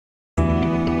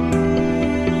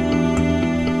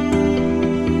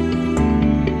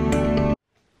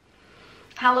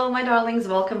Hello my darlings,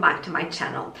 welcome back to my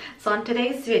channel. So on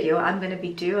today's video I'm going to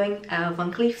be doing a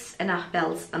Van Cleef's and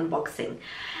Arpels unboxing,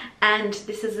 and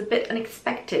this is a bit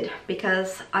unexpected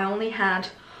because I only had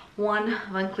one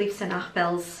Van Cleef's and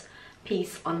Arpels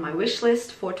piece on my wish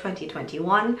list for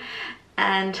 2021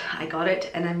 and I got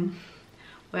it and I'm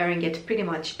wearing it pretty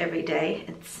much every day.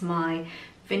 It's my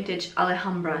vintage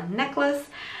Alhambra necklace,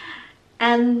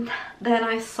 and then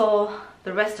I saw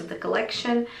the rest of the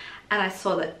collection and I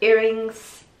saw the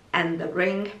earrings and the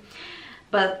ring,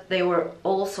 but they were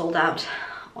all sold out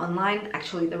online.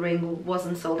 Actually, the ring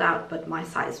wasn't sold out, but my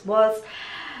size was.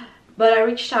 But I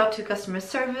reached out to customer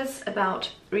service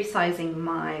about resizing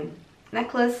my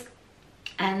necklace,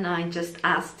 and I just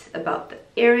asked about the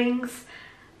earrings,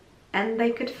 and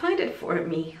they could find it for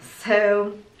me.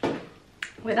 So,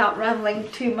 without rambling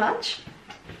too much,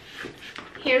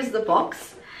 here's the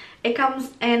box. It comes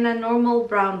in a normal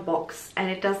brown box and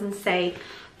it doesn't say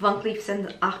Van Cleef's and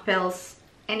Arpels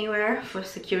anywhere for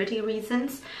security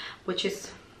reasons, which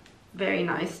is very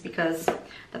nice because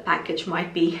the package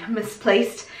might be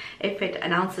misplaced if it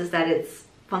announces that it's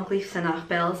Van Cleef's and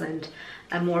Arpels and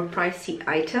a more pricey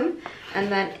item.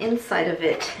 And then inside of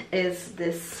it is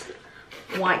this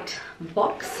white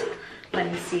box.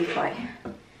 Let me see if I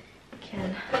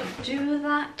can do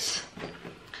that.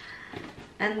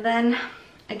 And then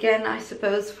again, I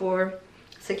suppose for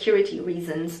security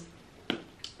reasons,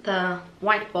 the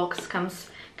white box comes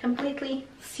completely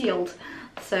sealed,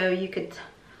 so you could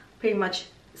pretty much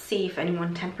see if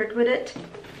anyone tampered with it.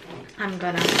 I'm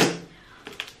gonna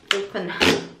open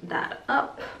that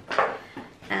up,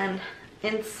 and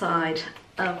inside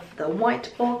of the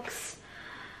white box,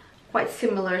 quite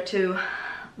similar to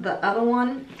the other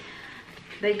one,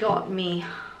 they got me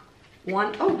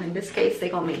in this case they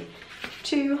got me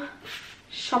two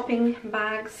shopping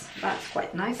bags. That's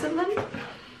quite nice of them.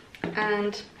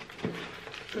 And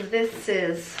this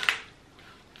is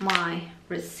my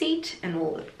receipt and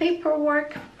all the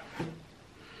paperwork.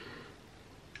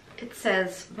 It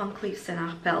says Van Cleef's and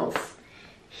Arpels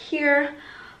here.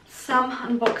 Some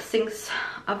unboxings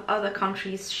of other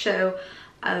countries show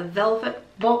a velvet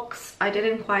box. I did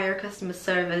inquire customer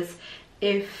service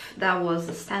if that was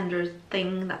a standard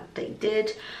thing that they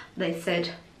did. They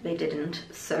said they didn't,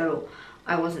 so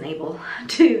I wasn't able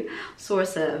to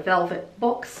source a velvet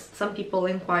box. Some people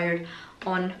inquired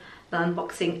on the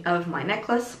unboxing of my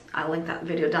necklace. I'll link that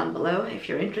video down below if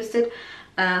you're interested.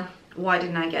 Why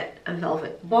didn't I get a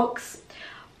velvet box?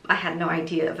 I had no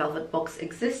idea a velvet box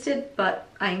existed, but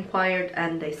I inquired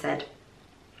and they said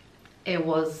it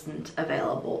wasn't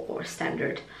available or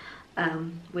standard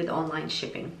with online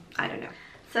shipping. I don't know.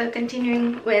 So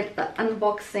continuing with the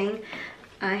unboxing,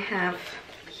 I have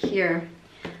here,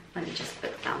 let me just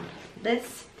put down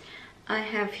this. I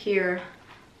have here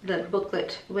the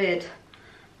booklet with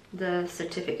the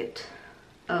certificate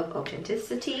of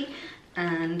authenticity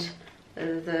and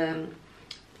the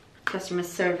customer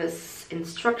service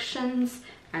instructions,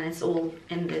 and it's all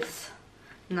in this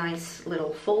nice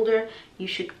little folder. You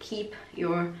should keep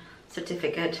your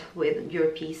certificate with your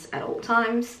piece at all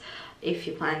times if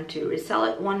you plan to resell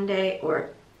it one day, or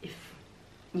if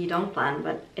you don't plan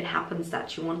but it happens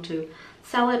that you want to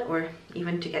sell it or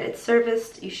even to get it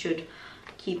serviced, you should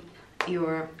keep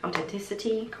your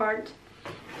authenticity card.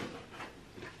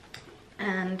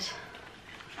 And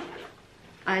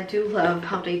I do love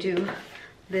how they do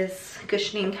this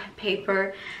cushioning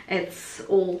paper. It's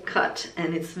all cut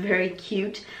and it's very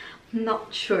cute.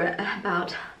 Not sure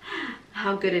about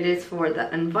how good it is for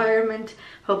the environment.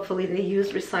 Hopefully they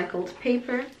use recycled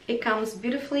paper. It comes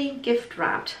beautifully gift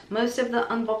wrapped. Most of the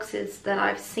unboxes that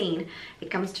I've seen,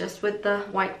 it comes just with the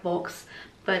white box,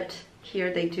 but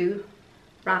here they do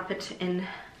wrap it in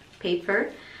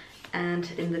paper and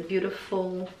in the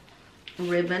beautiful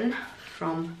ribbon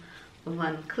from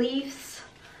Van Cleef's.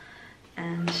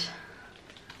 And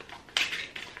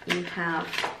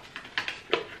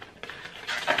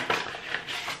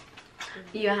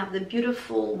you have the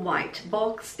beautiful white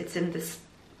box. It's in this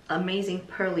amazing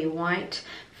pearly white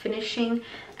finishing,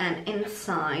 and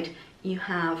inside you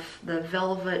have the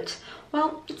velvet.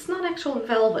 Well, it's not actual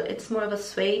velvet, it's more of a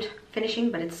suede finishing,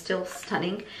 but it's still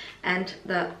stunning. And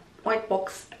the white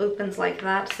box opens like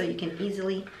that, so you can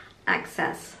easily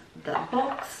access the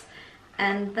box.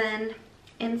 And then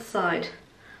inside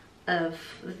of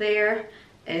there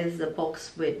is the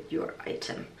box with your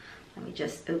item. Let me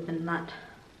just open that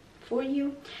for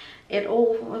you. It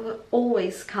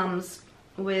always comes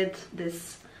with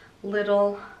this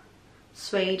little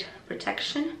suede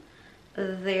protection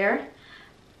there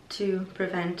to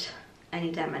prevent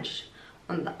any damage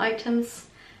on the items,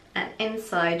 and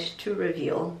inside to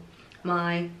reveal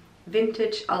my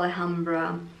vintage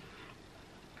Alhambra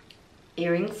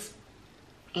earrings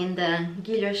in the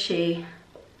Guilloché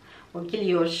or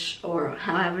Guilloche, or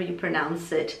however you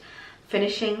pronounce it,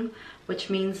 finishing, which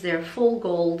means they're full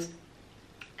gold.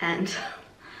 And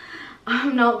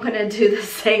I'm not gonna do the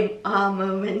same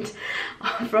moment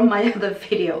from my other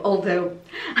video, although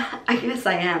I guess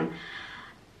I am.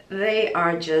 They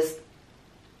are just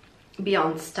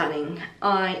beyond stunning.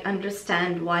 I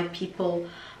understand why people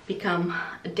become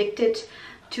addicted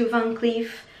to Van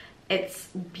Cleef. It's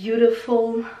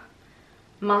beautiful,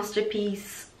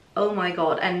 masterpiece. Oh my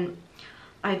god. And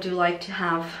I do like to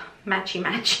have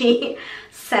matchy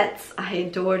sets. I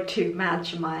adore to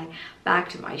match my bag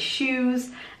to my shoes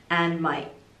and my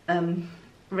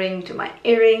ring to my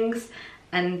earrings,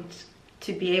 and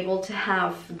to be able to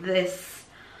have this,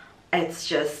 it's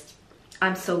just,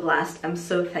 I'm so blessed, I'm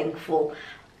so thankful.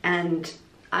 And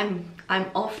I'm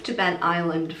off to Ben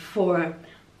Island for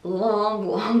a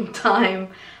long time,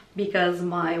 because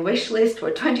my wish list for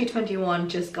 2021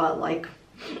 just got like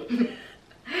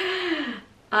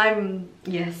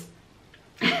yes,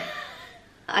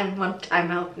 I'm one time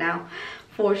out now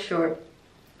for sure.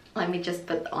 Let me just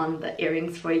put on the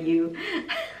earrings for you.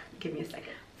 Give me a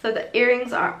second. So the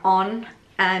earrings are on,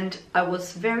 and I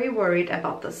was very worried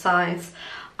about the size.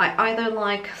 I either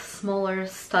like smaller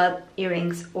stud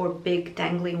earrings or big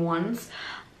dangly ones,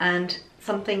 and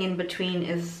something in between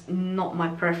is not my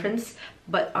preference,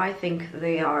 but I think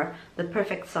they are the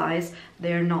perfect size.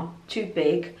 They're not too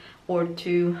big or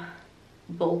too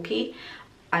bulky.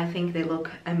 I think they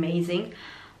look amazing.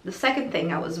 The second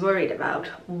thing I was worried about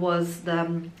was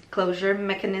the closure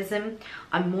mechanism.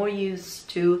 I'm more used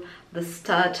to the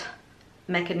stud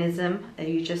mechanism.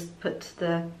 You just put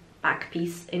the back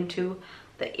piece into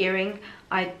the earring.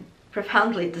 I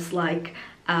profoundly dislike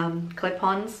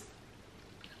clip-ons.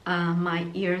 My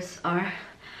ears are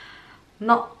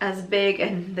not as big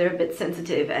and they're a bit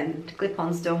sensitive, and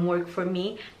clip-ons don't work for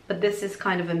me, but this is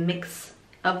kind of a mix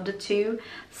of the two,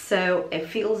 so it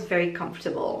feels very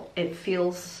comfortable. It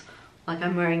feels like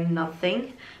I'm wearing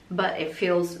nothing, but it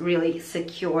feels really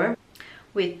secure,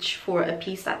 which for a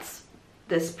piece that's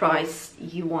this price,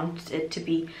 you want it to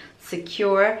be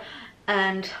secure.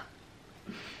 And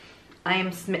I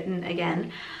am smitten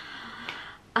again.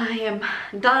 I am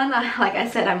done. Like I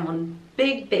said, I'm on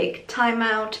big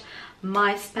timeout.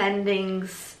 My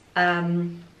spendings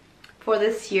for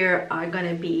this year are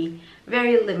gonna be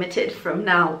very limited from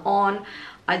now on.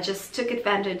 I just took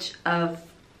advantage of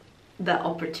the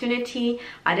opportunity.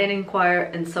 I did inquire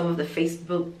in some of the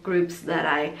Facebook groups that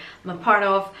I'm a part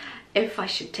of if I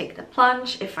should take the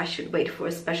plunge, if I should wait for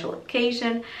a special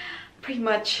occasion. Pretty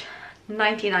much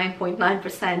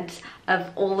 99.9%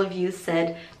 of all of you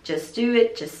said just do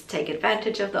it, just take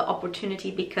advantage of the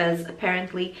opportunity, because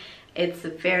apparently it's a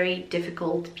very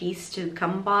difficult piece to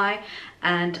come by,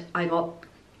 and I got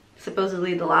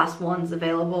supposedly the last ones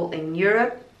available in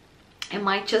Europe. It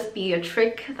might just be a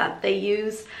trick that they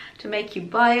use to make you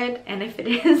buy it, and if it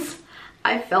is,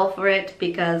 I fell for it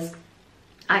because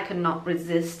I could not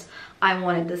resist. I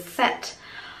wanted the set.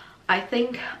 I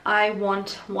think I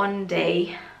want one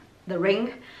day the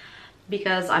ring,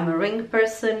 because I'm a ring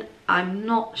person. I'm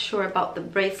not sure about the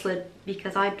bracelet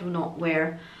because I do not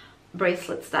wear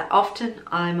bracelets that often.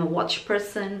 I'm a watch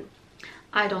person.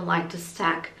 I don't like to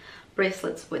stack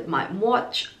bracelets with my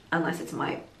watch unless it's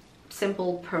my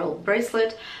simple pearl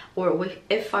bracelet, or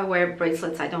if I wear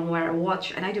bracelets I don't wear a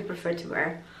watch, and I do prefer to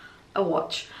wear a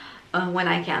watch when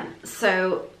I can.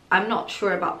 So I'm not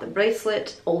sure about the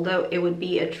bracelet, although it would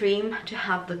be a dream to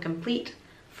have the complete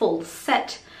full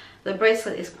set. The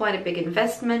bracelet is quite a big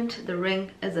investment, the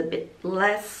ring is a bit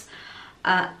less,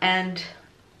 and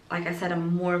like I said,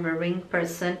 I'm more of a ring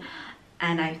person,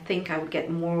 and I think I would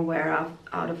get more wear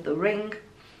out of the ring.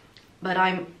 But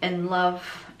I'm in love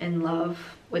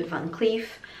with Van Cleef.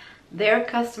 Their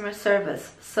customer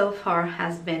service so far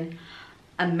has been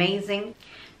amazing.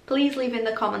 Please leave in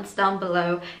the comments down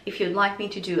below if you'd like me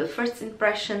to do a first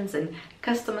impressions and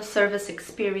customer service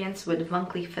experience with Van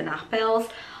Cleef and Arpels.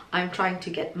 I'm trying to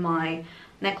get my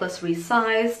necklace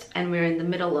resized, and we're in the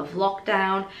middle of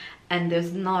lockdown, and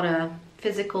there's not a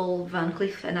physical Van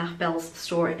Cleef and Arpels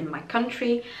store in my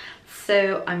country,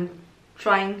 so I'm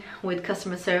trying with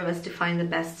customer service to find the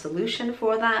best solution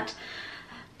for that.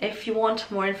 If you want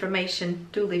more information,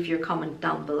 do leave your comment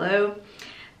down below.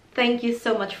 Thank you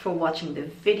so much for watching the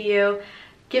video.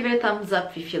 Give it a thumbs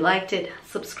up if you liked it,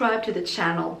 subscribe to the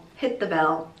channel, hit the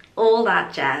bell, all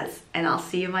that jazz, and I'll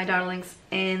see you, my darlings,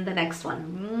 in the next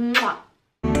one. Mwah!